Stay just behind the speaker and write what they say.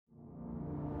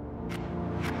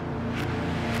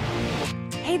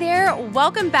Hey there,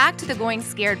 welcome back to the Going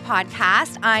Scared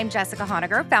podcast. I'm Jessica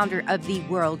Honegger, founder of the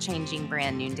world-changing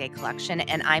brand Noonday Collection,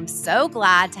 and I'm so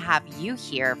glad to have you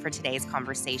here for today's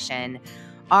conversation.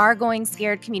 Our Going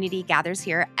Scared community gathers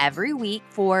here every week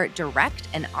for direct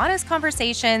and honest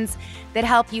conversations that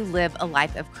help you live a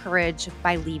life of courage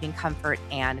by leaving comfort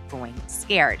and going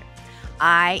scared.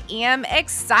 I am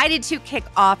excited to kick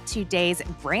off today's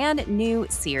brand new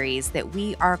series that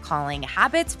we are calling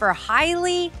Habits for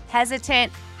Highly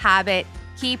Hesitant Habit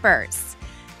Keepers.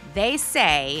 They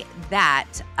say that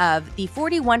of the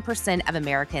 41% of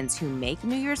Americans who make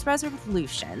New Year's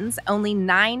resolutions, only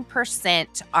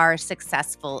 9% are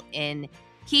successful in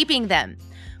keeping them.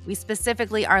 We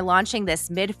specifically are launching this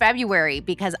mid-February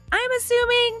because I'm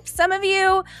assuming some of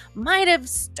you might have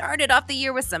started off the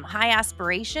year with some high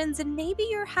aspirations and maybe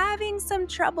you're having some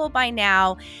trouble by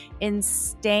now in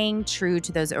staying true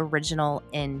to those original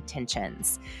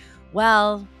intentions.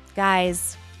 Well,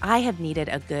 guys, I have needed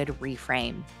a good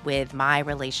reframe with my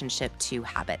relationship to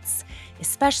habits.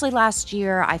 Especially last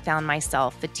year, I found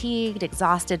myself fatigued,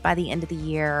 exhausted by the end of the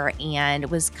year, and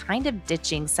was kind of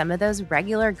ditching some of those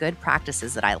regular good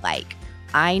practices that I like.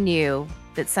 I knew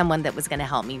that someone that was going to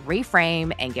help me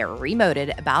reframe and get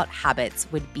remoted about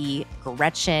habits would be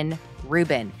Gretchen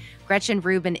Rubin. Gretchen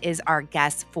Rubin is our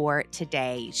guest for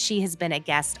today. She has been a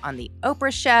guest on The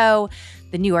Oprah Show.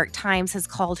 The New York Times has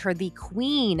called her the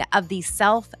queen of the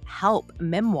self-help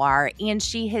memoir, and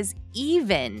she has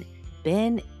even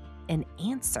been an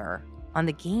answer on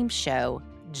the game show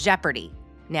Jeopardy!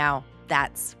 Now,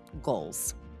 that's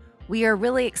goals. We are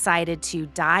really excited to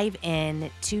dive in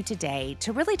to today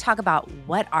to really talk about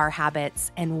what are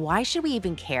habits and why should we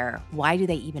even care? Why do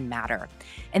they even matter?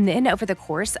 And then over the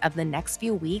course of the next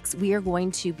few weeks, we are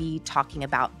going to be talking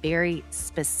about very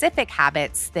specific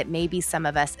habits that maybe some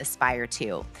of us aspire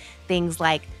to. Things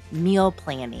like meal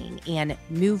planning and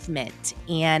movement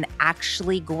and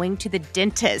actually going to the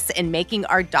dentist and making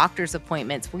our doctor's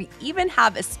appointments. We even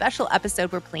have a special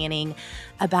episode we're planning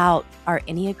about our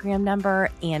Enneagram number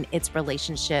and its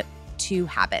relationship to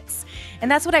habits. And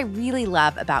that's what I really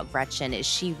love about Gretchen is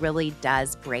she really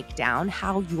does break down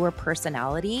how your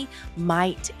personality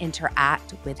might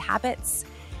interact with habits.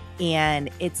 And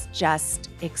it's just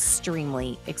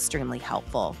extremely, extremely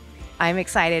helpful. I'm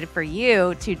excited for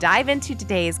you to dive into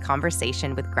today's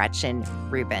conversation with Gretchen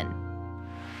Rubin.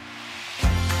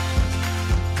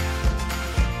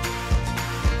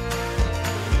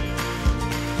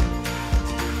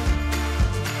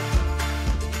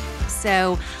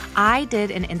 So I did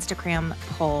an Instagram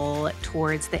poll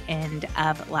towards the end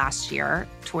of last year,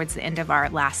 towards the end of our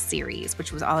last series,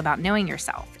 which was all about knowing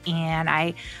yourself. And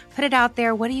I put it out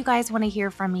there. What do you guys want to hear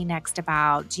from me next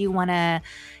about? Do you want to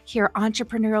hear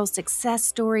entrepreneurial success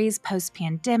stories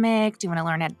post-pandemic? Do you want to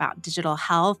learn about digital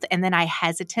health? And then I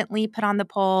hesitantly put on the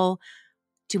poll,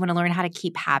 do you want to learn how to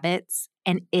keep habits?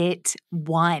 And it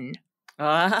won.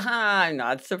 I'm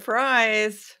not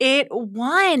surprised. It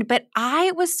won, but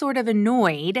I was sort of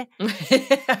annoyed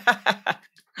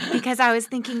because I was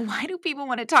thinking, why do people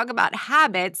want to talk about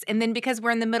habits? And then because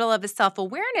we're in the middle of a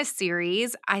self-awareness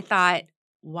series, I thought,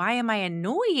 why am I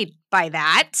annoyed by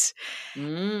that?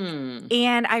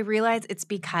 And I realized it's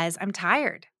because I'm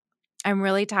tired. I'm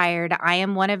really tired. I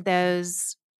am one of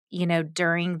those,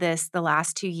 during the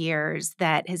last 2 years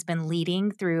that has been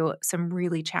leading through some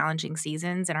really challenging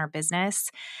seasons in our business,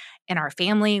 in our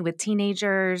family with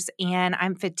teenagers, and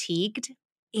I'm fatigued.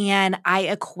 And I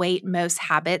equate most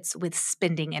habits with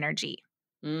spending energy.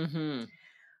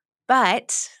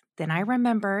 But then I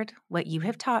remembered what you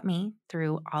have taught me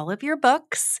through all of your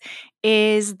books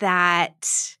is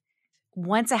that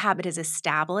once a habit is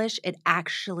established, it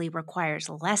actually requires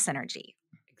less energy.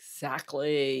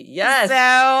 Exactly. Yes. So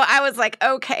I was like,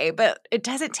 okay, but it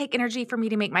doesn't take energy for me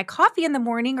to make my coffee in the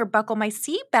morning or buckle my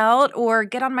seatbelt or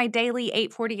get on my daily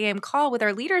 8:40 a.m. call with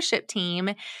our leadership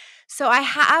team. So I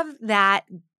have that,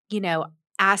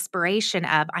 aspiration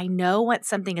of I know once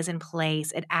something is in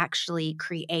place, it actually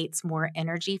creates more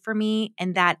energy for me.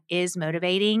 And that is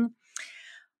motivating.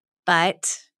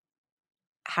 But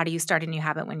how do you start a new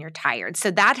habit when you're tired?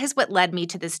 So that is what led me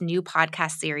to this new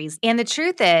podcast series. And the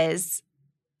truth is,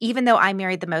 even though I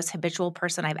married the most habitual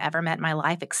person I've ever met in my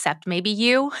life, except maybe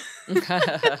you,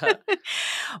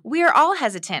 we are all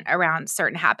hesitant around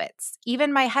certain habits.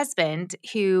 Even my husband,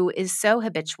 who is so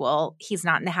habitual, he's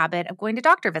not in the habit of going to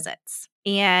doctor visits.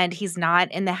 And he's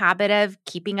not in the habit of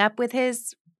keeping up with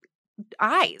his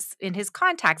eyes and his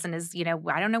contacts and his,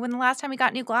 I don't know when the last time he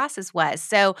got new glasses was.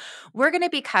 So we're going to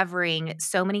be covering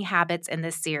so many habits in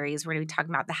this series. We're going to be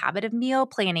talking about the habit of meal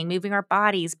planning, moving our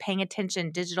bodies, paying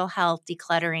attention, digital health,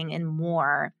 decluttering, and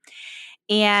more.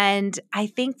 And I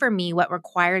think for me, what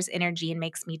requires energy and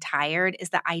makes me tired is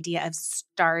the idea of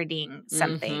starting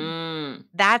something. Mm-hmm.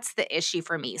 That's the issue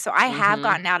for me. So I have Mm-hmm.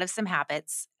 gotten out of some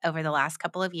habits over the last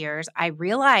couple of years. I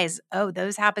realize, oh,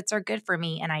 those habits are good for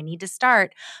me and I need to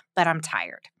start, but I'm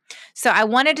tired. So I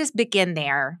want to just begin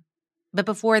there. But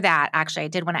before that, actually, I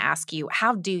did want to ask you,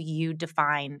 how do you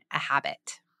define a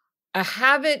habit? A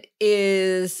habit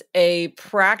is a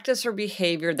practice or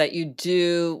behavior that you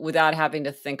do without having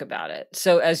to think about it.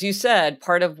 So, as you said,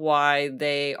 part of why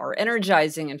they are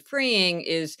energizing and freeing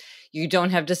is you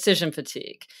don't have decision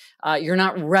fatigue. You're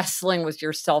not wrestling with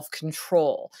your self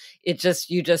control. You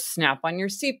just snap on your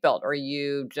seatbelt, or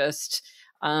you just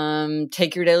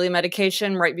take your daily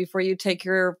medication right before you take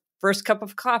your first cup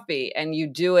of coffee, and you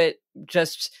do it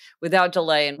just without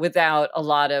delay and without a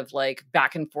lot of like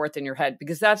back and forth in your head,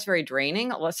 because that's very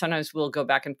draining. Sometimes we'll go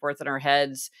back and forth in our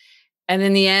heads and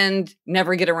in the end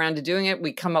never get around to doing it.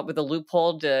 We come up with a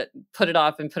loophole to put it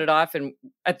off and put it off, and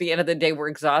at the end of the day we're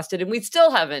exhausted and we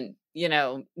still haven't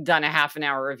done a half an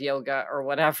hour of yoga or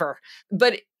whatever.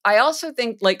 But I also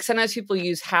think, like, sometimes people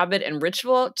use habit and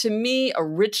ritual. To me, a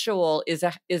ritual is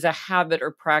a habit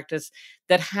or practice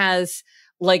that has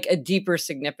like a deeper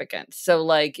significance. So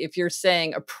like if you're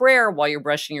saying a prayer while you're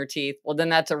brushing your teeth, well, then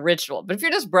that's a ritual. But if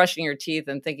you're just brushing your teeth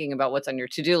and thinking about what's on your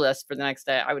to-do list for the next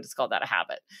day, I would just call that a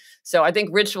habit. So I think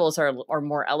rituals are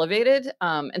more elevated.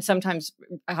 And sometimes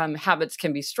habits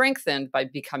can be strengthened by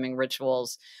becoming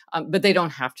rituals, but they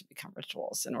don't have to become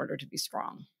rituals in order to be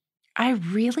strong. I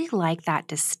really like that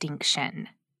distinction.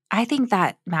 I think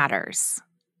that matters.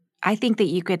 I think that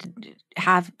you could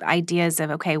have ideas of,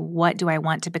 okay, what do I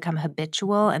want to become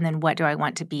habitual? And then what do I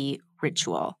want to be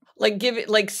ritual? Like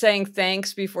like saying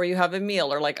thanks before you have a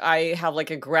meal, or like I have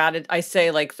like I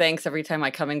say like thanks every time I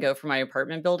come and go from my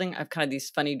apartment building. I've kind of these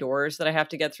funny doors that I have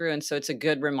to get through. And so it's a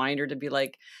good reminder to be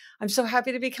like, I'm so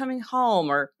happy to be coming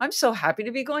home, or I'm so happy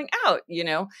to be going out.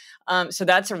 So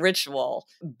that's a ritual,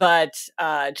 but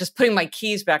just putting my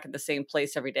keys back at the same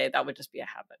place every day, that would just be a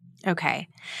habit. Okay.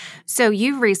 So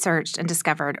you've researched and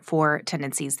discovered 4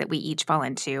 tendencies that we each fall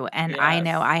into. And I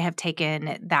know Yes. I have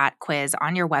taken that quiz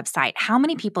on your website. How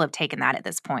many people have taken that at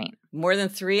this point? More than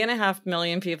 3.5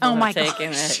 million people Oh have my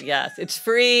taken gosh. it. Yes, it's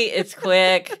free. It's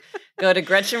quick. Go to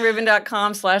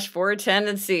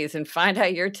GretchenRubin.com/4tendencies and find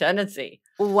out your tendency.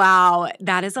 Wow.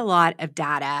 That is a lot of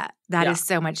data. That Yeah. is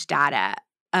so much data.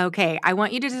 Okay. I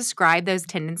want you to describe those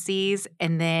tendencies.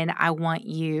 And then I want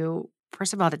you,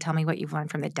 first of all, to tell me what you've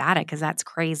learned from the data, because that's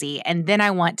crazy. And then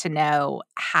I want to know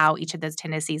how each of those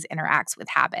tendencies interacts with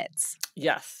habits.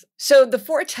 Yes. So the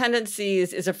 4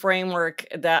 tendencies is a framework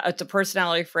that it's a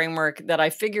personality framework that I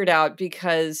figured out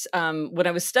because when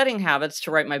I was studying habits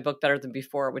to write my book Better Than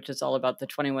Before, which is all about the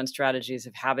 21 strategies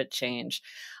of habit change,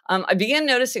 I began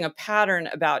noticing a pattern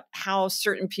about how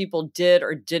certain people did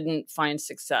or didn't find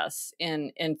success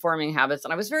in forming habits.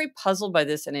 And I was very puzzled by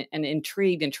this and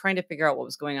intrigued and trying to figure out what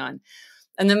was going on.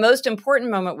 And the most important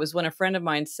moment was when a friend of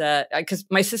mine said, because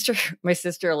my sister, my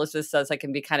sister Elizabeth says I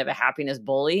can be kind of a happiness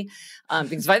bully,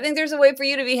 because if I think there's a way for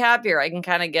you to be happier, I can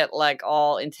kind of get like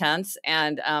all intense.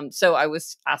 And so I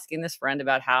was asking this friend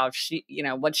about how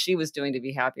what she was doing to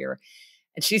be happier.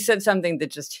 And she said something that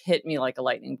just hit me like a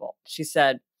lightning bolt. She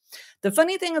said, the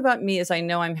funny thing about me is I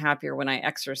know I'm happier when I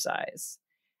exercise.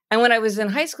 And when I was in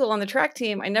high school on the track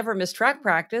team, I never missed track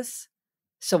practice.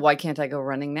 So why can't I go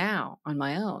running now on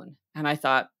my own? And I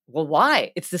thought, well,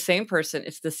 why? It's the same person.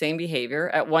 It's the same behavior.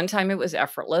 At one time, it was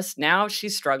effortless. Now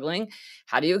she's struggling.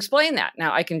 How do you explain that?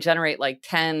 Now I can generate like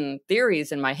 10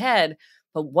 theories in my head,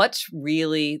 but what's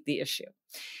really the issue?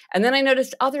 And then I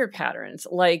noticed other patterns,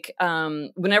 like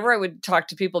whenever I would talk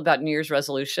to people about New Year's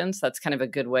resolutions, that's kind of a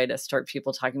good way to start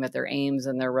people talking about their aims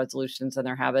and their resolutions and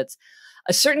their habits.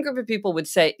 A certain group of people would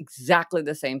say exactly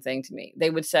the same thing to me.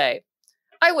 They would say,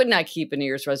 I would not keep a New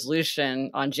Year's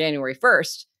resolution on January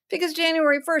 1st because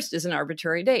January 1st is an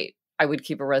arbitrary date. I would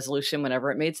keep a resolution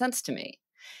whenever it made sense to me.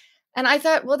 And I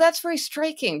thought, well, that's very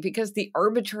striking because the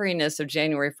arbitrariness of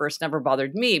January 1st never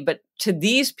bothered me. But to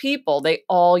these people, they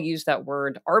all use that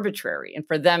word arbitrary. And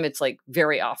for them, it's like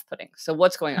very off putting. So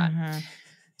what's going on? Mm-hmm.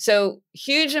 So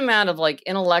huge amount of like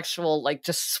intellectual, like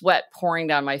just sweat pouring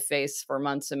down my face for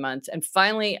months and months. And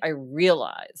finally, I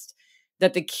realized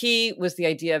that the key was the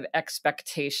idea of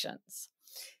expectations.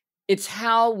 It's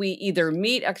how we either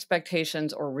meet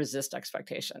expectations or resist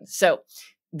expectations. So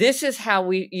this is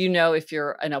how if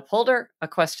you're an upholder, a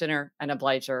questioner, an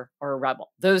obliger, or a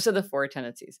rebel. Those are the 4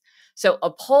 tendencies. So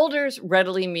upholders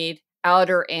readily meet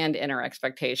outer and inner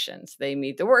expectations. They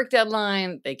meet the work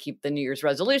deadline. They keep the New Year's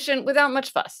resolution without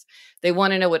much fuss. They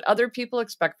want to know what other people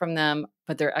expect from them,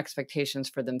 but their expectations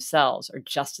for themselves are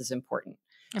just as important.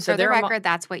 And for the record,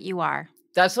 that's what you are.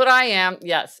 That's what I am,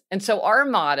 yes. And so our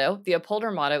motto, the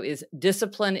upholder motto, is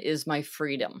discipline is my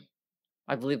freedom.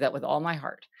 I believe that with all my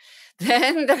heart.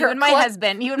 Then you and my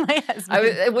husband.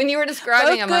 When you were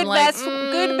describing them, I'm like,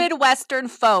 good Midwestern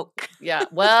folk. Yeah.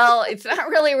 Well, it's not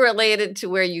really related to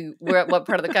what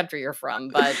part of the country you're from,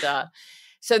 but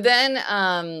so then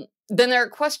there are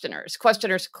questioners.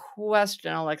 Questioners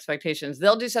question all expectations.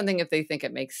 They'll do something if they think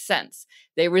it makes sense.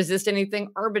 They resist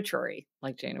anything arbitrary,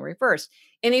 like January 1st,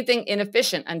 anything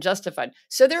inefficient, unjustified.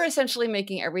 So they're essentially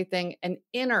making everything an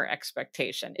inner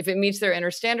expectation. If it meets their inner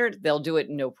standard, they'll do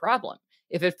it no problem.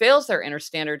 If it fails their inner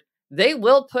standard, they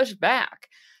will push back.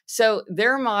 So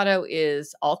their motto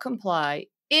is, I'll comply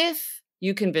if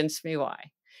you convince me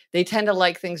why. They tend to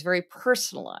like things very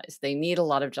personalized. They need a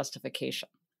lot of justification.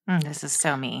 This is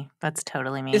so me. That's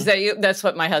totally me. Is that you? That's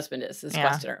what my husband is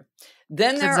questioner.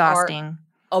 Then it's there exhausting. Are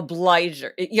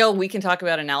obliger. We can talk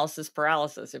about analysis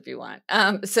paralysis if you want.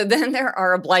 So then there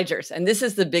are obligers. And this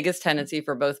is the biggest tendency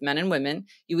for both men and women.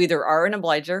 You either are an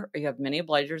obliger or you have many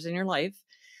obligers in your life.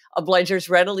 Obligers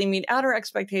readily meet outer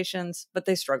expectations, but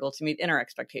they struggle to meet inner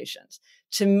expectations.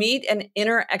 To meet an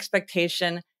inner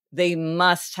expectation, they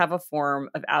must have a form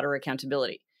of outer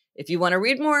accountability. If you want to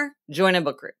read more, join a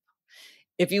book group.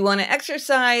 If you want to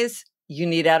exercise, you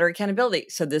need outer accountability.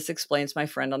 So this explains my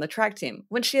friend on the track team.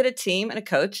 When she had a team and a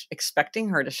coach expecting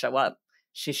her to show up,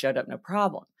 she showed up no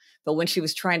problem. But when she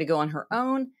was trying to go on her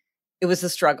own, it was a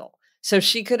struggle. So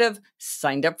she could have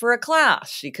signed up for a class.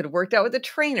 She could have worked out with a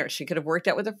trainer. She could have worked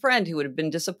out with a friend who would have been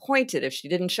disappointed if she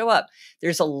didn't show up.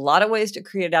 There's a lot of ways to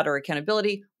create outer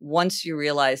accountability once you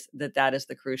realize that that is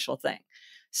the crucial thing.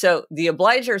 So the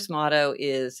obliger's motto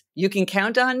is, you can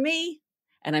count on me,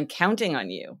 and I'm counting on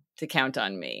you to count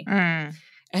on me. And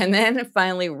then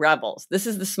finally, rebels. This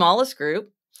is the smallest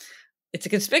group. It's a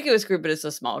conspicuous group, but it's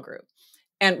a small group.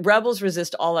 And rebels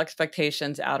resist all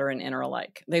expectations, outer and inner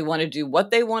alike. They want to do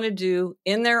what they want to do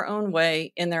in their own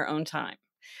way, in their own time.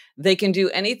 They can do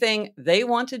anything they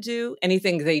want to do,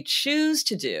 anything they choose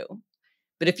to do.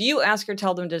 But if you ask or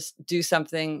tell them to do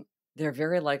something, they're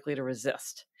very likely to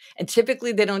resist. And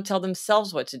typically they don't tell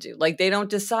themselves what to do. Like they don't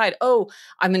decide, I'm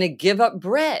going to give up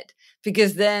bread,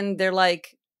 because then they're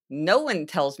like, no one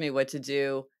tells me what to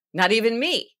do, not even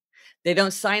me. They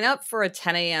don't sign up for a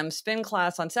 10 a.m. spin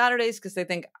class on Saturdays because they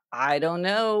think, I don't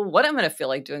know what I'm going to feel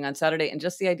like doing on Saturday. And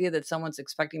just the idea that someone's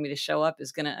expecting me to show up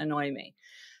is going to annoy me.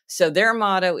 So their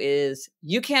motto is,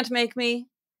 you can't make me,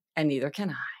 and neither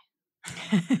can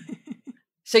I.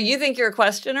 So you think you're a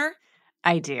questioner?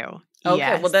 I do. Okay,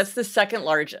 yes. Well, that's the second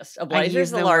largest. Obliger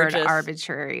is the largest. Word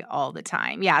arbitrary all the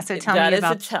time. Yeah. So tell me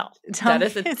about that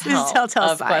is a tell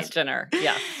of questioner.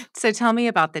 Yeah. So tell me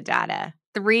about the data.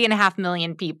 3.5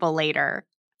 million people later.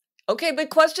 Okay, but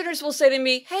questioners will say to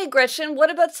me, hey, Gretchen, what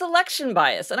about selection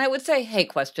bias? And I would say, hey,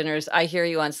 questioners, I hear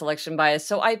you on selection bias.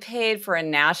 So I paid for a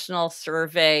national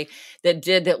survey that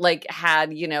had,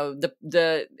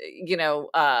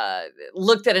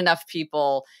 looked at enough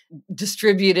people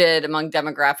distributed among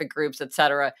demographic groups, et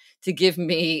cetera, to give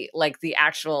me like the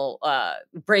actual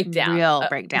breakdown. Real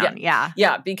breakdown. Yeah.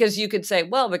 Yeah. Because you could say,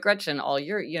 well, but Gretchen,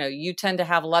 you tend to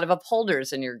have a lot of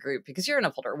upholders in your group because you're an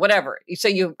upholder, whatever. So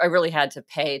I really had to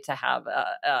pay to have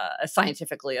a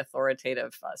scientifically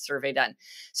authoritative survey done.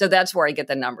 So that's where I get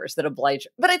the numbers that oblige.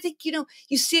 But I think,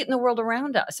 you see it in the world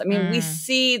around us. I mean, we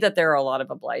see that there are a lot of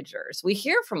obligers. We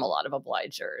hear from a lot of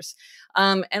obligers.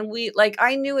 And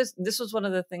I knew this was one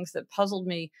of the things that puzzled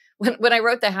me when I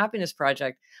wrote the Happiness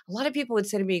Project. A lot of people would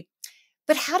say to me,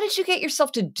 but how did you get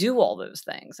yourself to do all those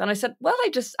things? And I said, well,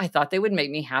 I thought they would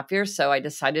make me happier. So I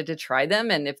decided to try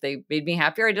them. And if they made me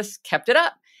happier, I just kept it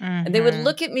up. And they would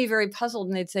look at me very puzzled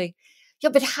and they'd say,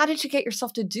 yeah, but how did you get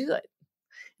yourself to do it?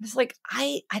 And it's like,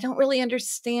 I don't really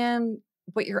understand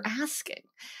what you're asking.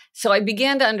 So I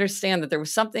began to understand that there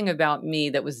was something about me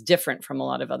that was different from a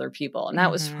lot of other people. And that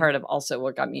was part of also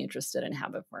what got me interested in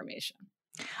habit formation.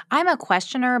 I'm a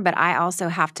questioner, but I also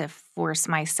have to force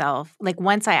myself. Like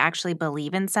once I actually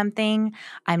believe in something,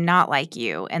 I'm not like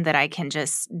you and that I can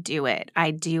just do it.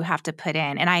 I do have to put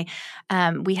in.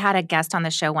 And we had a guest on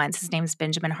the show once. His name's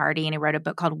Benjamin Hardy, and he wrote a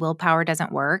book called Willpower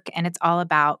Doesn't Work. And it's all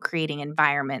about creating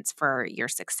environments for your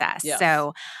success. Yes.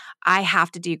 So I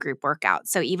have to do group workouts.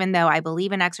 So even though I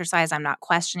believe in exercise, I'm not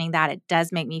questioning that. It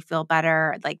does make me feel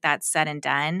better. Like that's said and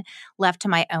done. Left to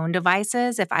my own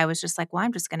devices, if I was just like, well,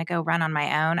 I'm just going to go run on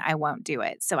my own, I won't do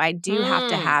it. So I do have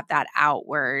to have that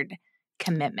outward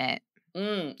commitment.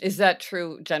 Is that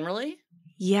true generally?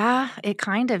 Yeah, it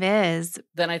kind of is.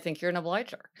 Then I think you're an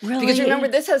obliger. Really? Because remember,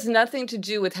 this has nothing to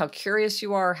do with how curious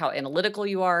you are, how analytical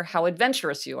you are, how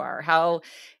adventurous you are, how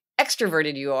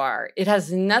extroverted you are. It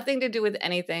has nothing to do with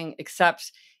anything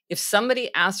except if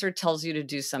somebody asks or tells you to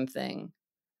do something,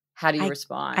 how do you I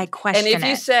respond? And question if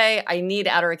you it. say, I need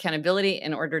outer accountability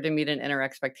in order to meet an inner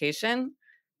expectation,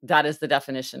 that is the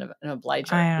definition of an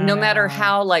obliger, I don't no matter know.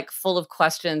 how like full of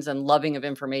questions and loving of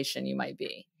information you might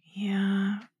be.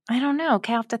 Yeah. I don't know.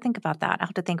 Okay, I'll have to think about that. I'll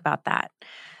have to think about that.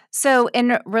 So,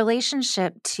 in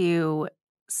relationship to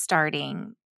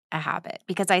starting a habit,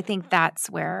 because I think that's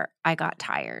where I got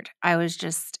tired. I was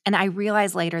just, and I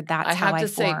realized later I that's how have I to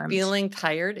say, formed. feeling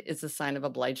tired is a sign of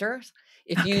obligers.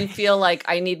 If you Okay. feel like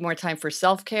I need more time for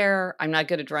self-care, I'm not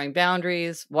good at drawing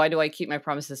boundaries, why do I keep my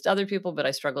promises to other people, but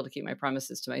I struggle to keep my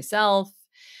promises to myself?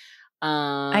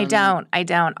 I Um, don't. I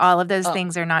don't. All of those oh,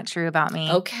 things are not true about me.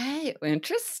 okay,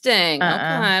 interesting.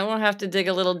 Uh-uh. Okay, we'll have to dig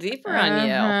a little deeper on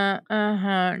you. Uh-huh.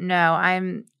 Uh-huh.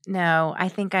 No, I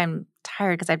think I'm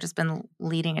tired because I've just been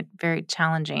leading a very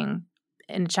challenging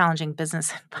in a challenging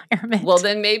business Well, environment.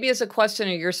 then maybe as a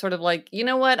questioner, you're sort of like, you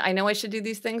know what? I know I should do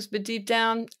these things, but deep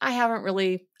down, I don't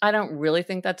really think I don't really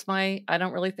think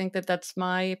that that's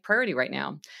my priority right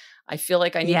now. I feel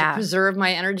like I need to Yeah, preserve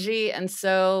my energy. And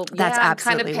so, that's yeah, I'm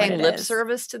kind of absolutely what paying it lip is.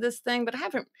 service to this thing, but I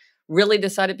haven't really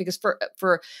decided because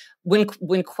for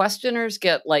when questioners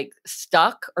get like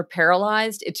stuck or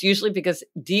paralyzed, it's usually because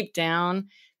deep down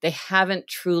they haven't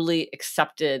truly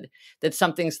accepted that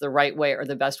something's the right way or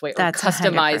the best way or That's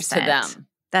customized to 100%. them.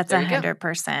 That's There you go.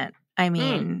 100%. I Hmm.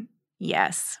 mean,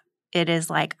 yes. It is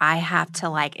like I have to,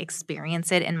 like,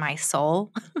 experience it in my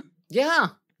soul, Yeah,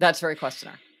 that's very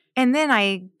questioner. and then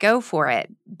I go for it,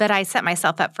 but I set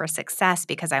myself up for success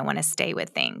because I wanna stay with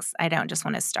things. I don't just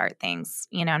wanna start things,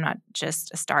 I'm not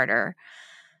just a starter.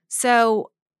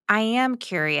 So, I am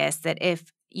curious that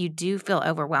if you do feel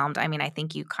overwhelmed, I mean, I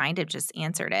think you kind of just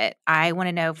answered it. I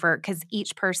wanna know because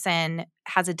each person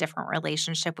has a different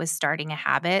relationship with starting a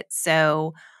habit.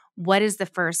 So, what is the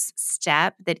first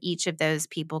step that each of those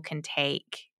people can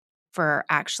take for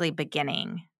actually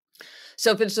beginning?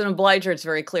 So if it's an obliger, it's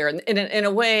very clear. And in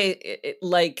a way,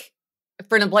 like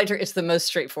for an obliger, it's the most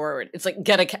straightforward. It's like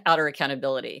get outer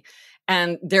accountability.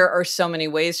 And there are so many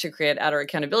ways to create outer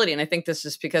accountability. And I think this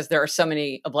is because there are so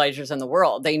many obligers in the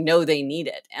world. They know they need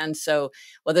it. And so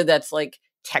whether that's like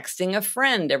texting a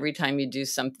friend every time you do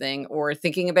something, or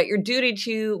thinking about your duty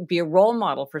to be a role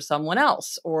model for someone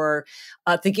else, or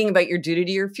thinking about your duty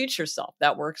to your future self,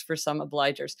 that works for some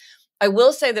obligers. I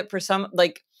will say that for some,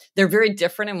 like, they're very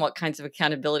different in what kinds of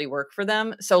accountability work for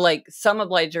them. So like some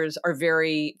obligers are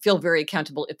feel very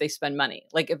accountable if they spend money.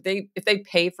 Like if they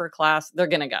pay for a class, they're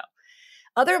going to go.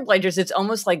 Other obligers, it's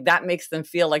almost like that makes them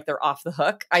feel like they're off the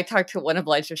hook. I talked to one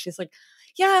obliger. She's like,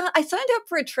 yeah, I signed up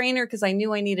for a trainer because I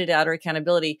knew I needed outer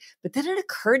accountability. But then it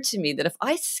occurred to me that if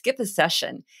I skip a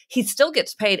session, he still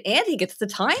gets paid and he gets the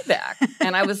time back.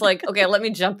 And I was like, okay, let me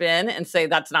jump in and say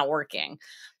that's not working.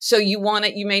 So you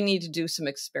may need to do some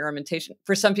experimentation.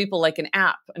 For some people, like an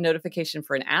app, a notification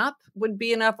for an app would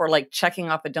be enough, or like checking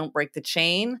off a don't break the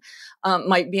chain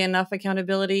might be enough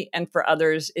accountability. And for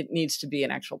others, it needs to be an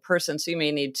actual person. So you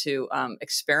may need to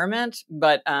experiment,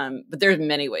 but there's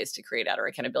many ways to create outer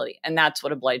accountability. And that's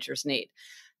what obligers need.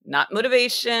 Not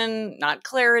motivation, not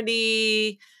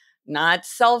clarity, not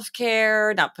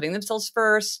self-care, not putting themselves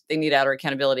first. They need outer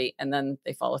accountability, and then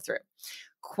they follow through.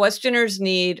 Questioners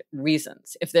need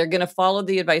reasons. If they're going to follow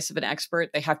the advice of an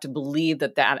expert, they have to believe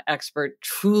that that expert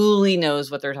truly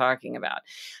knows what they're talking about.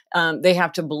 They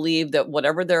have to believe that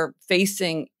whatever they're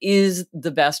facing is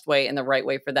the best way and the right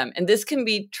way for them. And this can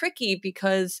be tricky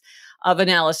because of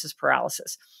analysis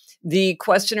paralysis. The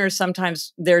questioners,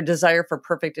 sometimes their desire for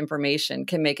perfect information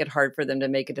can make it hard for them to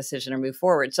make a decision or move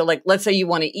forward. So like, let's say you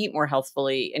want to eat more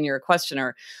healthfully and you're a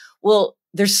questioner. Well,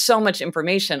 there's so much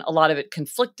information, a lot of it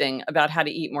conflicting about how to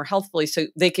eat more healthfully. So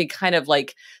they could kind of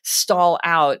like stall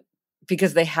out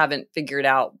because they haven't figured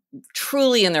out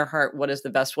truly in their heart what is the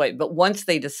best way. But once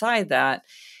they decide that,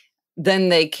 then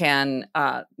they can,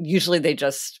 usually they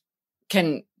just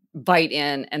can bite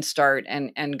in and start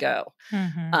and go.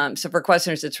 Mhm. So for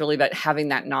questioners, it's really about having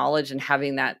that knowledge and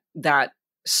having that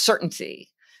certainty,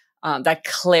 that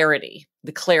clarity.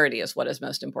 The clarity is what is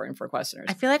most important for I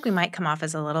questioners. feel like we might come off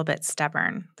as a little bit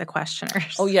stubborn, the Oh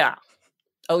questioners, yeah,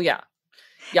 oh yeah,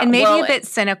 yeah. and maybe a Well, bit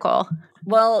cynical.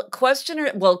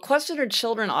 Questioner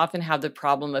children often have the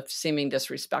problem of seeming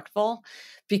disrespectful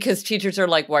because teachers are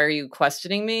like, why are you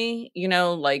questioning me?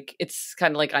 Like it's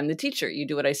kind of like I'm the teacher. You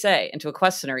do what I say. And to a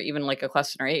questioner, even like a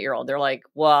questioner 8-year-old, they're like,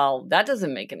 well, that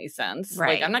doesn't make any sense. Like,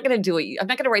 Right. I'm not going to do it. I'm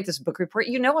not going to write this book report.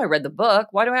 I read the book.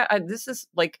 Why do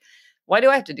why do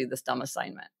I have to do this dumb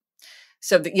assignment?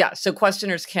 So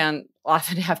questioners can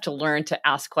often have to learn to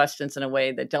ask questions in a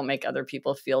way that don't make other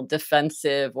people feel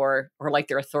defensive or like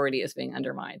their authority is being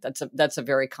undermined. That's a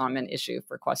very common issue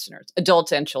for questioners,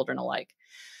 adults and children alike.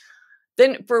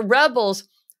 Then for rebels,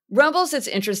 it's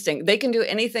interesting. They can do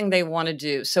anything they want to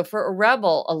do. So for a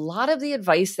rebel, a lot of the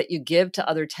advice that you give to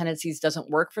other tendencies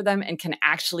doesn't work for them and can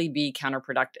actually be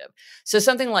counterproductive. So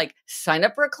something like sign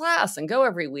up for a class and go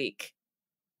every week.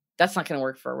 That's not going to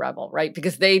work for a rebel, right?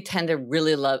 Because they tend to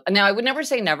really love. Now, I would never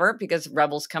say never because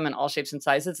rebels come in all shapes and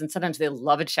sizes. And sometimes they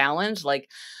love a challenge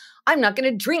like, I'm not going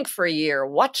to drink for a year.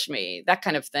 Watch me, that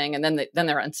kind of thing. And then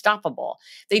they're unstoppable.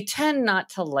 They tend not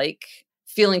to like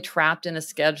feeling trapped in a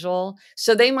schedule.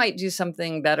 So they might do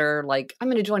something better. Like I'm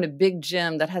going to join a big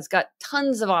gym that has got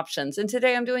tons of options. And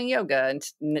today I'm doing yoga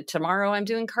and tomorrow I'm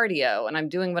doing cardio and I'm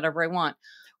doing whatever I want.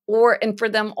 And for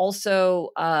them also,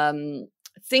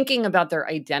 thinking about their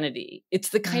identity. It's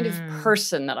the kind of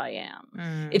person that I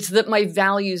am. It's that my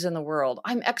values in the world.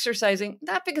 I'm exercising,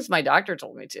 not because my doctor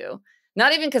told me to,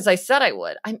 not even because I said I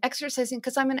would. I'm exercising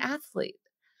because I'm an athlete.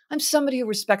 I'm somebody who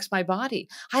respects my body.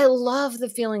 I love the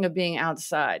feeling of being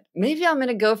outside. Maybe I'm going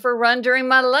to go for a run during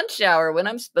my lunch hour when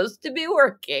I'm supposed to be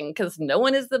working because no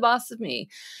one is the boss of me.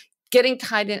 Getting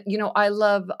tied in, I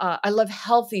love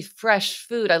healthy, fresh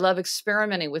food. I love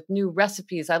experimenting with new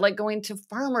recipes. I like going to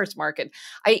farmers market.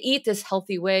 I eat this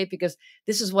healthy way because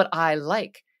this is what I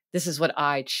like. This is what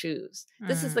I choose.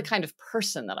 This is the kind of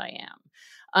person that I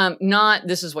am. Not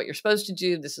this is what you're supposed to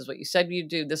do. This is what you said you'd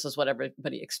do. This is what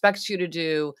everybody expects you to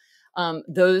do.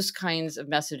 Those kinds of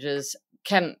messages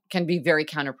can be very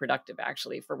counterproductive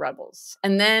actually for rebels.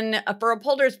 And then for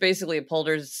upholders,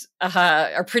 upholders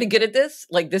are pretty good at this.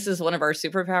 Like this is one of our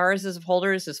superpowers as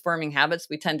upholders is forming habits.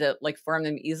 We tend to like form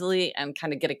them easily and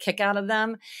kind of get a kick out of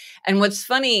them. And what's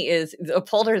funny is the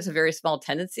upholder is a very small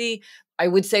tendency. I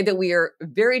would say that we are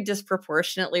very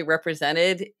disproportionately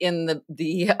represented in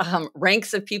the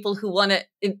ranks of people who want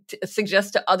to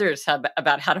suggest to others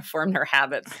about how to form their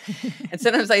habits. And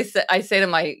sometimes I say to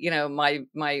my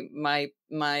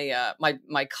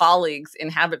colleagues in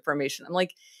habit formation, I'm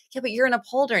like, yeah, but you're an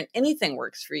upholder and anything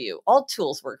works for you. All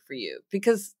tools work for you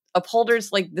because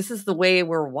upholders, like this is the way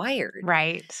we're wired.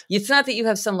 Right. It's not that you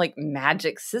have some like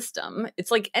magic system. It's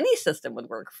like any system would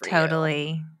work for you.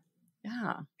 Totally.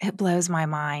 Yeah. It blows my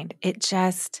mind. It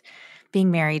just, being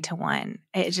married to one,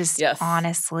 it just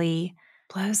honestly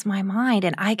blows my mind.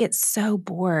 And I get so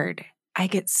bored.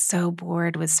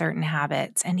 With certain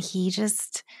habits. And he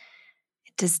just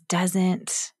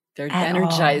doesn't. They're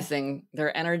energizing.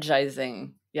 They're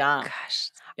energizing. Yeah.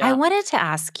 Gosh. Yeah. I wanted to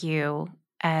ask you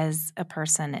as a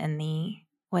person in the,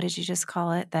 what did you just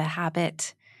call it? The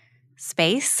habit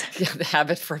space? Yeah, the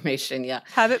habit formation. Yeah.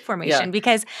 Habit formation. Yeah.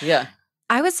 Because yeah.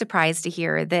 I was surprised to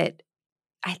hear that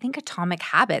I think Atomic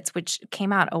Habits, which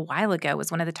came out a while ago, was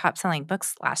one of the top-selling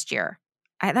books last year.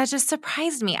 That just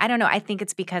surprised me. I don't know. I think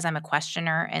it's because I'm a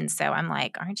questioner, and so I'm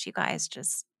like, aren't you guys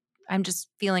just – I'm just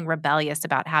feeling rebellious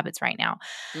about habits right now.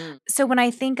 So when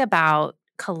I think about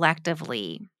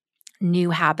collectively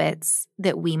new habits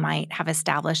that we might have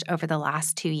established over the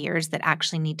last 2 years that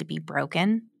actually need to be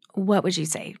broken, what would you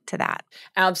say to that?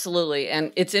 Absolutely.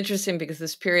 And it's interesting because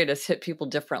this period has hit people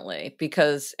differently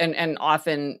because, and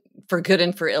often for good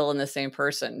and for ill in the same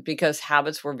person, because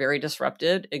habits were very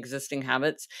disrupted, existing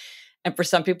habits. And for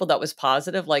some people that was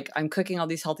positive, like I'm cooking all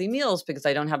these healthy meals because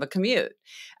I don't have a commute.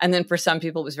 And then for some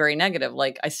people it was very negative.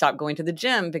 Like I stopped going to the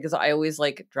gym because I always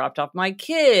like dropped off my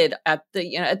kid at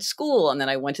at school. And then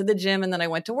I went to the gym and then I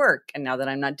went to work. And now that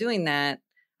I'm not doing that,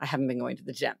 I haven't been going to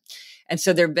the gym. And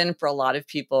so there have been for a lot of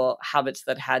people habits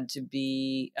that had to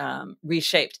be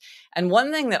reshaped. And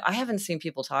one thing that I haven't seen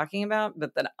people talking about,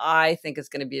 but that I think is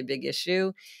going to be a big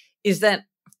issue is that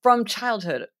from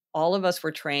childhood, all of us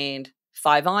were trained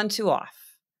 5 on, 2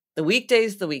 off. The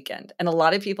weekdays, the weekend. And a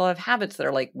lot of people have habits that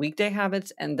are like weekday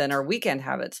habits and then are weekend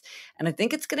habits. And I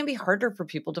think it's going to be harder for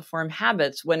people to form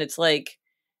habits when it's like,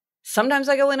 sometimes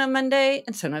I go in on Monday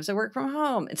and sometimes I work from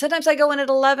home. And sometimes I go in at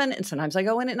 11 and sometimes I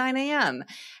go in at 9 a.m.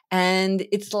 And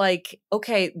it's like,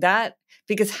 okay,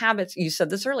 because habits, you said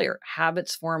this earlier,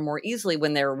 habits form more easily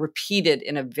when they're repeated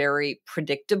in a very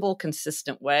predictable,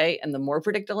 consistent way. And the more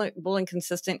predictable and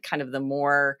consistent, kind of the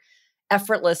more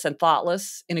effortless and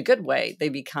thoughtless in a good way they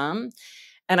become.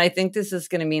 And I think this is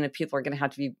going to mean that people are going to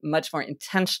have to be much more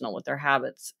intentional with their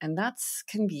habits. And that's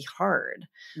can be hard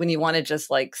when you want to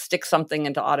just like stick something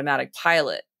into automatic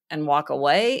pilot and walk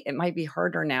away. It might be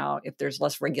harder now if there's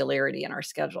less regularity in our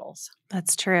schedules.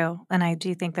 That's true. And I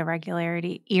do think the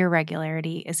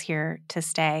irregularity is here to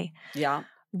stay. Yeah.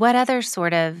 What other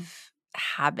sort of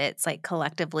habits, like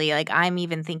collectively, like I'm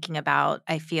even thinking about,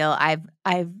 I feel I've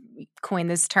coined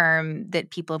this term that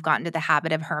people have gotten to the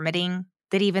habit of hermiting,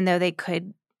 that even though they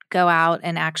could go out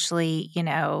and actually,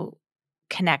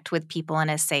 connect with people in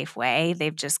a safe way,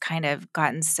 they've just kind of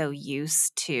gotten so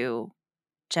used to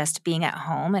just being at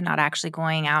home and not actually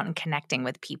going out and connecting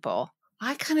with people.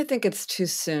 I kind of think it's too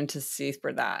soon to see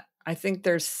for that. I think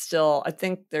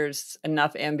there's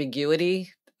enough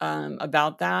ambiguity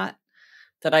about that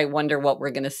I wonder what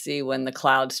we're going to see when the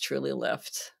clouds truly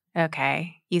lift.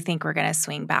 Okay. You think we're going to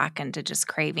swing back into just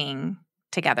craving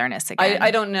togetherness again?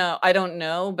 I don't know. I don't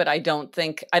know, but I don't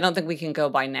think we can go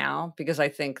by now, because I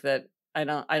think that I'm,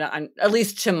 at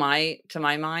least to my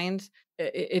mind,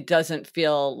 it doesn't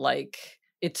feel like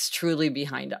it's truly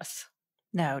behind us.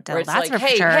 No, Where it's that's like, for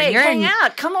sure. Hey, hang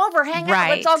out. Come over, hang out.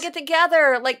 Let's all Right. get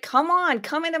together. Like, come on,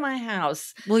 come into my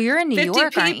house. Well, you're in New 50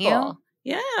 York, aren't people.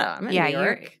 you? Yeah, I'm in Yeah, New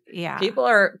York. yeah. People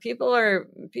are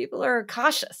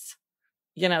cautious.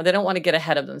 They don't want to get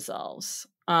ahead of themselves.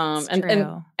 It's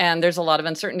true. And there's a lot of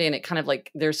uncertainty, and it kind of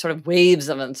like there's sort of waves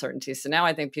of uncertainty. So now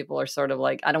I think people are sort of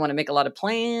like, I don't want to make a lot of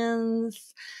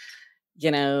plans.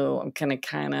 I'm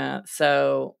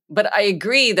but I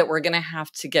agree that we're going to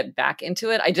have to get back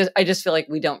into it. I just feel like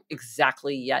we don't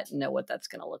exactly yet know what that's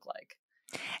going to look like.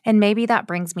 And maybe that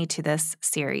brings me to this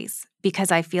series,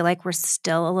 because I feel like we're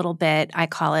still a little bit, I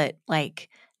call it like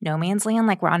no man's land,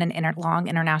 like we're on an long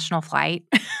international flight.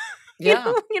 Yeah.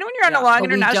 When you're on a long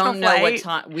international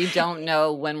flight. We don't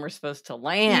know when we're supposed to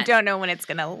land. You don't know when it's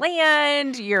going to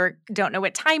land. You don't know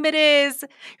what time it is.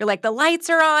 You're like, the lights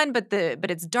are on, but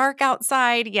it's dark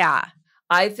outside. Yeah.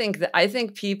 I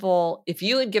think people, if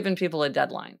you had given people a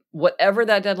deadline, whatever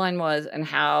that deadline was, and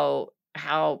how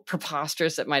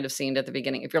preposterous it might have seemed at the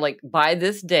beginning, if you're like, by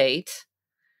this date,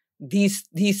 these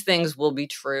things will be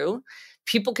true,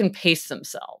 people can pace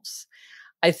themselves.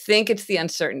 I think it's the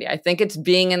uncertainty. I think it's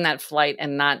being in that flight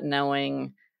and not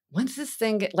knowing, when's this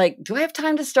thing do I have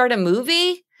time to start a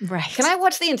movie? Right. Can I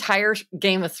watch the entire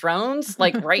Game of Thrones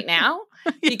right now?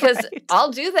 Because Right.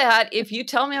 I'll do that if you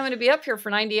tell me I'm going to be up here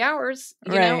for 90 hours.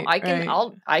 I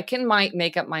can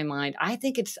make up my mind. I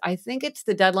think it's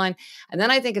the deadline. And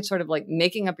then I think it's sort of like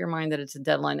making up your mind that it's a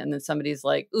deadline, and then somebody's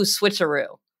like, ooh,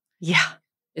 switcheroo. Yeah.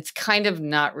 It's kind of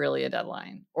not really a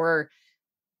deadline. Or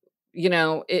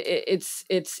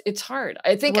it's hard.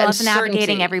 I think it's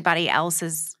navigating everybody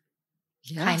else's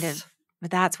kind Yes. of,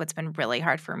 but that's what's been really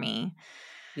hard for me.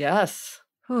 Yes.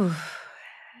 Whew.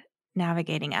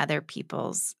 Navigating other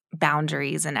people's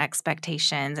boundaries and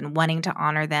expectations and wanting to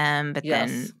honor them, but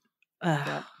Yes. then,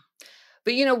 Yep.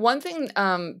 But one thing,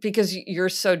 because you're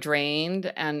so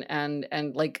drained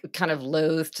and like kind of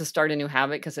loath to start a new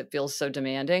habit because it feels so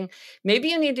demanding, maybe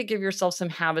you need to give yourself some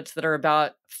habits that are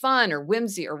about fun or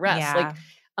whimsy or rest.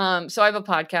 Yeah. So I have a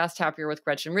podcast, Happier with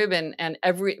Gretchen Rubin, and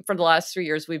for the last 3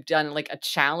 years, we've done like a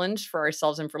challenge for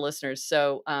ourselves and for listeners.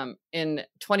 So in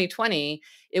 2020,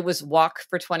 it was walk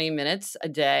for 20 minutes a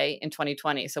day in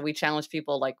 2020. So we challenged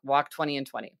people like walk 20 and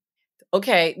 20.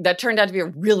 Okay, that turned out to be a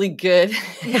really good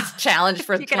challenge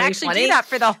for 2020. You can actually do that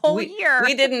for the whole year.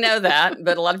 We didn't know that,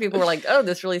 but a lot of people were like, oh,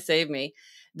 this really saved me.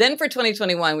 Then for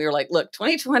 2021, we were like, look,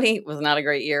 2020 was not a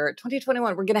great year.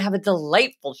 2021, we're going to have a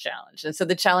delightful challenge. And so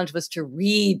the challenge was to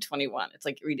read 21. It's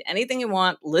like, read anything you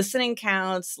want. Listening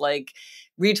counts, like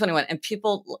read 21. And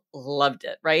people loved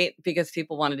it, right? Because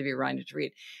people wanted to be reminded to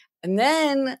read. And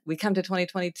then we come to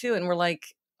 2022 and we're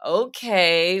like,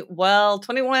 okay, well,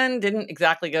 21 didn't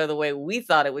exactly go the way we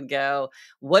thought it would go.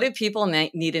 What do people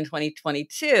need in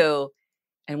 2022?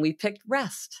 And we picked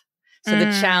rest. So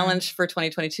the challenge for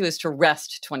 2022 is to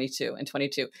rest 22 and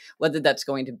 22, whether that's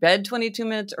going to bed 22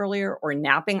 minutes earlier or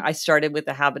napping. I started with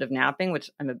the habit of napping, which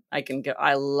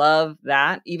I love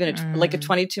that. Even like a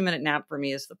 22-minute nap for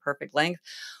me is the perfect length.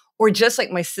 Or just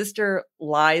like my sister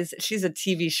she's a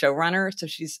TV showrunner, so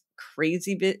she's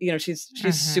crazy,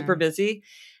 she's super busy.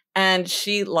 And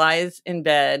she lies in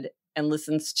bed and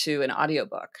listens to an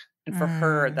audiobook. And for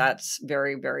her, that's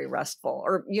very, very restful.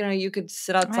 Or, you could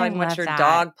sit outside and watch your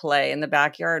dog play in the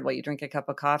backyard while you drink a cup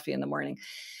of coffee in the morning.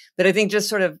 But I think just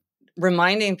sort of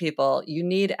reminding people, you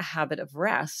need a habit of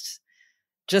rest,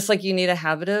 just like you need a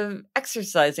habit of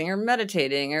exercising or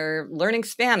meditating or learning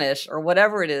Spanish or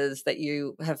whatever it is that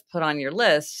you have put on your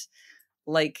list.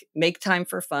 like make time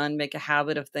for fun, make a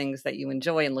habit of things that you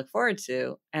enjoy and look forward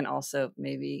to. And also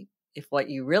maybe if what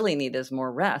you really need is more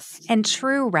rest. And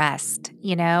true rest,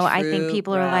 I think True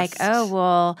people are like, "Oh, rest.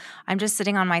 well, I'm just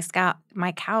sitting on my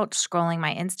couch scrolling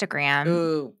my Instagram."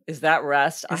 Ooh, is that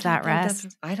rest? Is that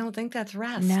rest? I don't think that's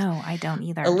rest. No, I don't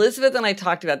either. Elizabeth and I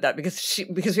talked about that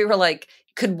because we were like,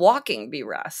 could walking be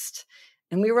rest?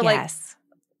 And we were like, Yes.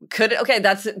 could it? Okay,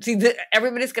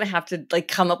 everybody's going to have to like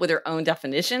come up with their own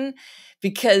definition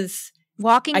because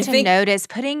Walking I to think notice,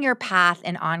 putting your path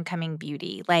in oncoming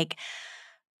beauty, like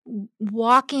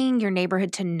walking your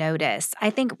neighborhood to notice.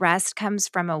 I think rest comes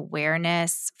from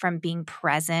awareness, from being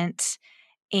present,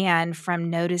 and from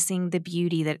noticing the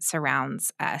beauty that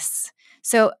surrounds us.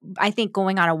 So I think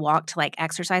going on a walk to like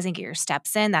exercise and get your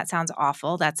steps in, that sounds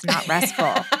awful. That's not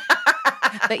restful.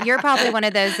 But you're probably one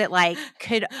of those that like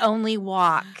could only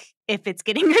walk if it's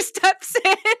getting your steps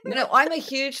in. I'm a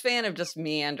huge fan of just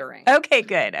meandering. Okay,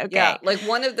 good. Okay. Yeah, like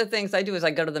one of the things I do is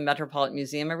I go to the Metropolitan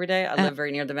Museum every day. I live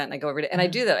very near the Met and I go every day. And I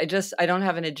do that. I don't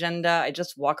have an agenda. I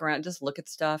just walk around, just look at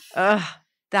stuff. Ugh,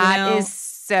 that is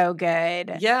so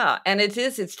good. Yeah, and it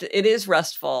is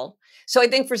restful. So I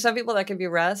think for some people that can be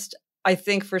rest. I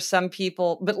think for some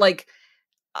people, but like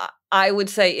I would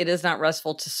say it is not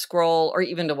restful to scroll or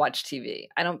even to watch TV.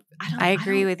 I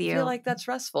agree with you. I feel like that's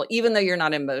restful, even though you're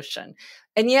not in motion.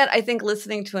 And yet I think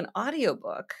listening to an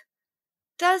audiobook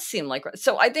does seem like rest.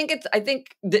 So I think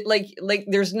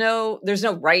there's no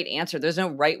right answer. There's no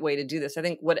right way to do this. I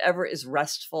think whatever is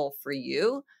restful for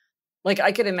you. Like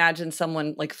I could imagine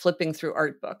someone like flipping through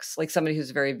art books, like somebody who's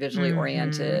very visually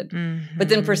oriented. But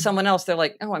then for someone else, they're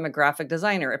like, oh, I'm a graphic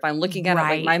designer. If I'm looking at it,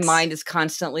 like my mind is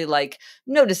constantly like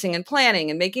noticing and planning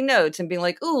and making notes and being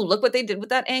like, ooh, look what they did with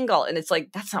that angle. And it's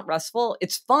like, that's not restful.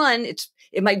 It's fun.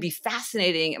 It might be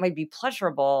fascinating. It might be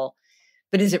pleasurable,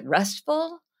 but is it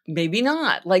restful? Maybe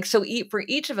not. Like, so for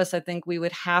each of us, I think we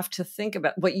would have to think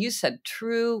about what you said,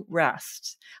 true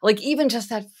rest. Like even just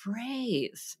that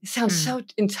phrase, it sounds so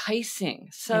enticing,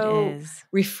 so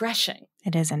refreshing.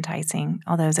 It is enticing.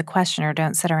 Although as a questioner,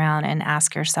 don't sit around and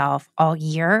ask yourself all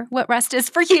year what rest is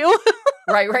for you.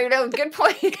 Right. No, good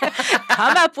point.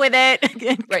 Come up with it.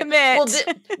 Commit. Well,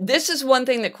 this is one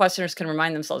thing that questioners can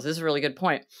remind themselves. This is a really good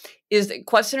point. Is that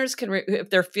questioners can,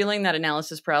 if they're feeling that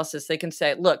analysis paralysis, they can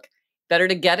say, look, better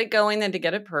to get it going than to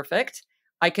get it perfect.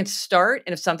 I can start,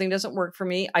 and if something doesn't work for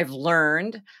me, I've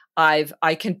learned.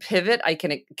 I can pivot. I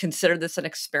can consider this an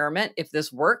experiment. If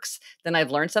this works, then I've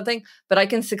learned something. But I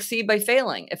can succeed by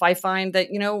failing. If I find that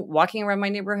walking around my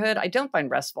neighborhood, I don't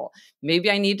find restful. Maybe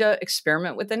I need to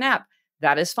experiment with a nap.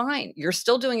 That is fine. You're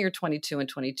still doing your 22 and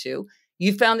 22.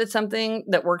 You found that something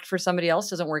that worked for somebody else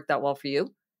doesn't work that well for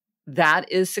you.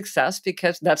 That is success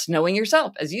because that's knowing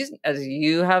yourself. As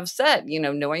you have said,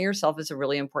 knowing yourself is a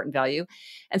really important value.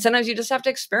 And sometimes you just have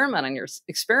to experiment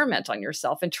on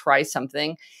yourself and try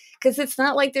something because it's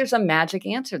not like there's a magic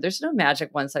answer. There's no magic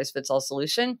one size fits all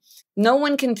solution. No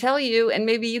one can tell you, and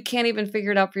maybe you can't even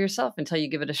figure it out for yourself until you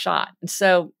give it a shot. And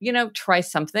so, try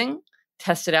something,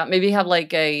 test it out. Maybe have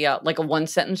like a one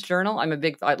sentence journal.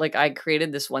 I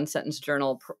created this one sentence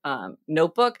journal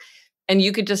notebook. And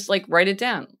you could just like write it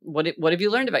down. What have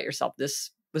you learned about yourself? This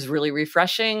was really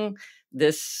refreshing.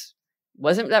 This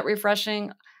wasn't that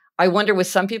refreshing. I wonder with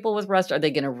some people with rest, are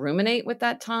they going to ruminate with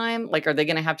that time? Like, are they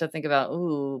going to have to think about,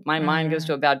 ooh, my mind goes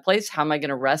to a bad place. How am I going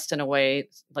to rest in a way?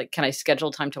 Like, can I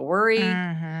schedule time to worry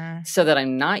so that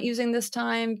I'm not using this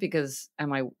time? Because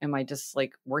am I just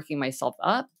like working myself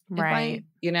up? Right.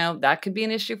 That could be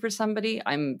an issue for somebody.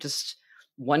 I'm just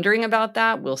wondering about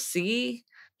that. We'll see.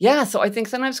 Yeah. So I think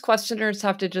sometimes questioners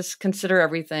have to just consider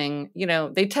everything.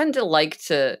 They tend to like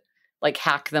to like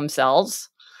hack themselves.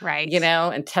 Right.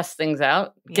 And test things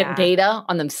out, get data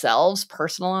on themselves,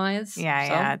 personalize.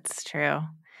 Yeah, it's true.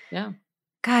 Yeah.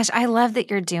 Gosh, I love that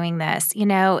you're doing this.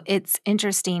 It's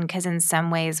interesting because in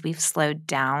some ways we've slowed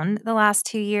down the last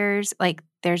 2 years. Like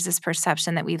there's this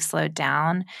perception that we've slowed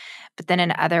down, but then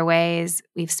in other ways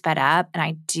we've sped up. And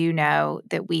I do know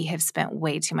that we have spent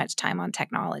way too much time on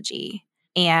technology.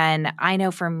 And I know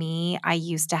for me, I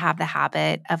used to have the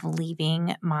habit of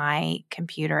leaving my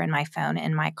computer and my phone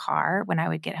in my car when I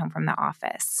would get home from the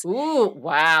office. Ooh,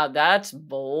 wow, that's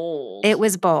bold. It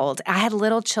was bold. I had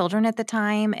little children at the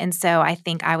time. And so I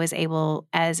think I was able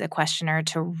as a questioner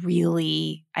to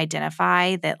really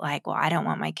identify that like, well, I don't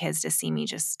want my kids to see me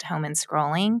just home and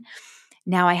scrolling.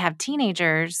 Now I have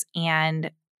teenagers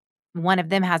and one of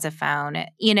them has a phone,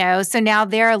 so now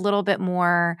they're a little bit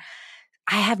more,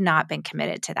 I have not been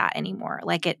committed to that anymore.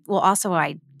 Also,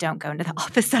 I don't go into the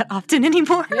office that often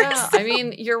anymore. Yeah, I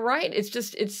mean, you're right. It's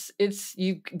just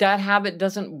that habit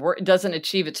doesn't work, doesn't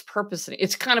achieve its purpose.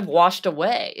 It's kind of washed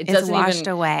away. It It's washed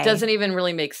away. Doesn't even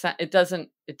really make sense. It doesn't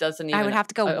even. I would have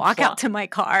to go walk out to my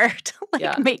car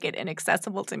to make it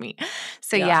inaccessible to me.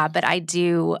 So but I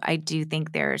do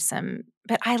think there's some.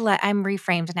 But I'm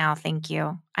reframed now. Thank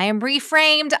you. I am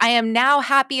reframed. I am now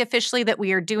happy officially that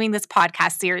we are doing this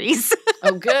podcast series.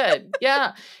 Oh, good.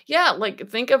 Yeah. Yeah. Like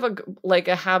think of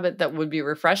a habit that would be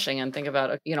refreshing, and think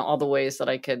about, all the ways that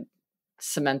I could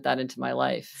cement that into my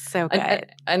life. So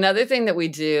good. Another thing that we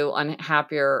do on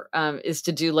Happier is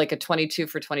to do like a 22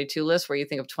 for 22 list, where you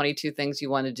think of 22 things you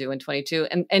want to do in 22.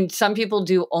 And some people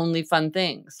do only fun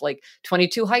things, like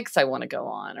 22 hikes I want to go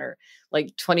on, or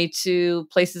like 22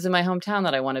 places in my hometown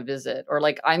that I want to visit, or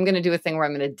like I'm going to do a thing where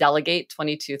I'm going to delegate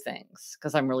 22 things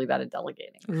because I'm really bad at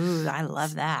delegating. Ooh, I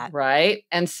love that. Right.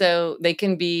 And so they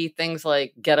can be things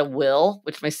like get a will,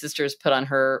 which my sister has put on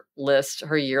her list,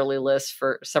 her yearly list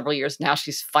for several years. Now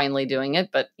she's finally doing it.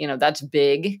 But, that's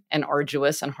big and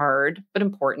arduous and hard, but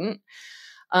important.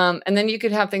 And then you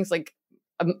could have things like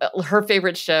her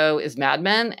favorite show is Mad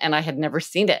Men, and I had never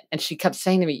seen it. And she kept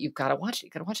saying to me, you've got to watch it. You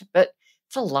got to watch it. But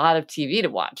it's a lot of TV to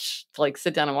watch, to like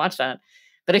sit down and watch that.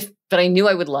 But I knew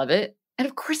I would love it. And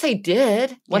of course I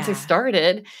did once I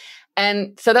started.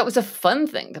 And so that was a fun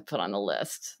thing to put on the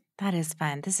list. That is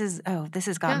fun. This has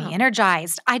got me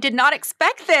energized. I did not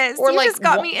expect this. You just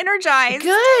got me energized.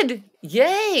 Good.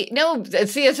 Yay. No,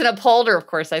 see, as an upholder, of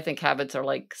course, I think habits are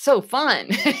like so fun.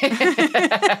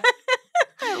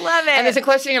 I love it. And there's a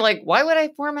question, you're like, why would I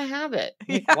form a habit?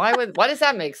 Why does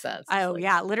that make sense?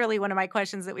 Literally one of my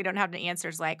questions that we don't have to answer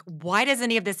is like, why does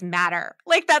any of this matter?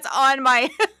 Like that's on my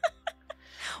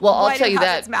Well, I'll tell you that.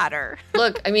 Habits matter.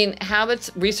 Look, I mean,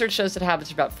 research shows that habits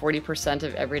are about 40%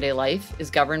 of everyday life is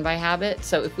governed by habit.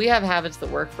 So if we have habits that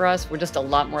work for us, we're just a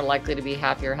lot more likely to be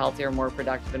happier, healthier, more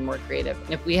productive, and more creative.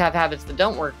 And if we have habits that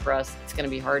don't work for us, it's going to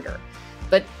be harder.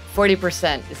 But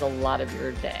 40% is a lot of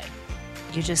your day.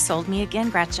 You just sold me again,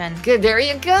 Gretchen. Good. There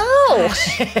you go.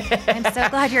 Gosh, I'm so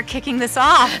glad you're kicking this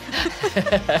off.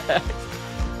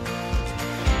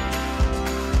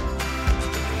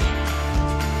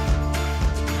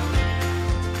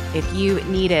 If you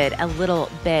needed a little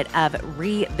bit of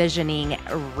revisioning,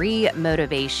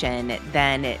 re-motivation,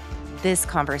 then this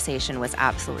conversation was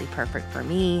absolutely perfect for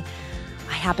me.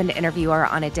 I happened to interview her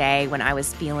on a day when I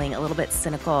was feeling a little bit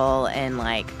cynical and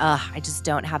like, I just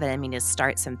don't have it in me to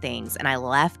start some things. And I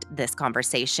left this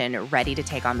conversation ready to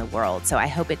take on the world. So I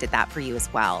hope it did that for you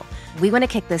as well. We want to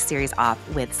kick this series off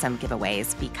with some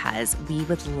giveaways because we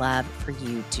would love for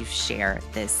you to share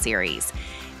this series.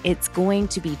 It's going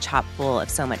to be chock full of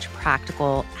so much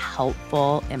practical,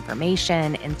 helpful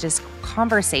information and just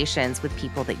conversations with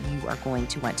people that you are going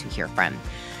to want to hear from.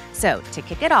 So to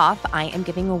kick it off, I am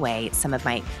giving away some of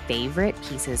my favorite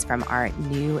pieces from our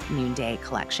new Noonday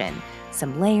collection.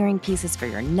 Some layering pieces for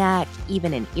your neck,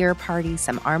 even an ear party,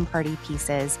 some arm party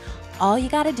pieces. All you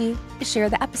got to do is share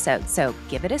the episode. So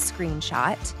give it a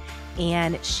screenshot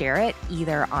and share it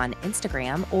either on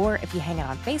Instagram, or if you hang out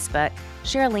on Facebook,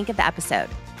 share a link of the episode.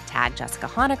 Tag Jessica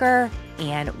Honegger,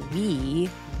 and we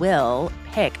will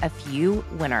pick a few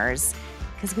winners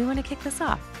because we want to kick this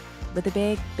off with a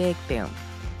big, big boom.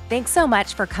 Thanks so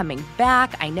much for coming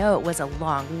back. I know it was a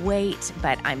long wait,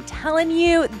 but I'm telling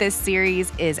you, this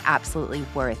series is absolutely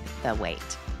worth the wait.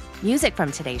 Music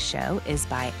from today's show is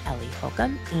by Ellie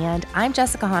Holcomb, and I'm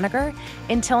Jessica Honegger.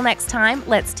 Until next time,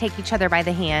 let's take each other by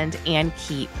the hand and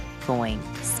keep going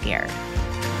scared.